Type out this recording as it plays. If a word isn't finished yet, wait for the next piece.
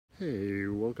Hey,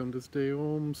 welcome to Stay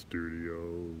Home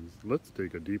Studios. Let's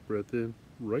take a deep breath in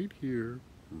right here,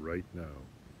 right now.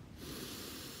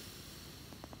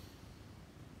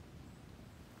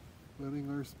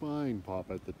 Letting our spine pop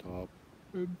at the top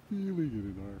and feeling it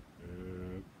in our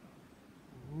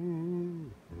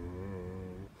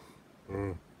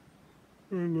head. And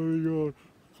letting go.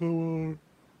 Come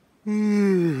on.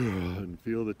 And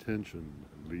feel the tension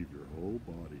and leave your whole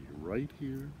body right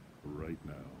here, right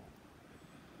now.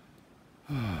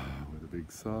 With a big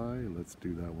sigh, let's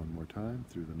do that one more time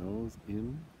through the nose.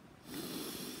 In.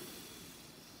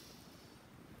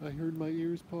 I heard my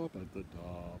ears pop at the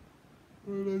top,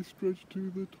 and I stretch to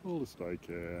the tallest I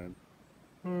can.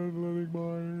 I'm letting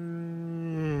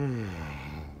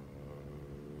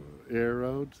my air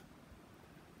out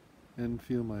and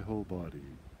feel my whole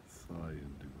body sigh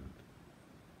into it.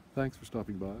 Thanks for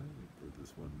stopping by for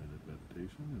this 1-minute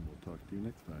meditation, and we'll talk to you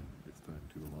next time. It's time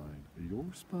to align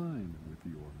your spine with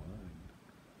your mind.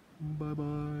 Bye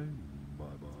bye.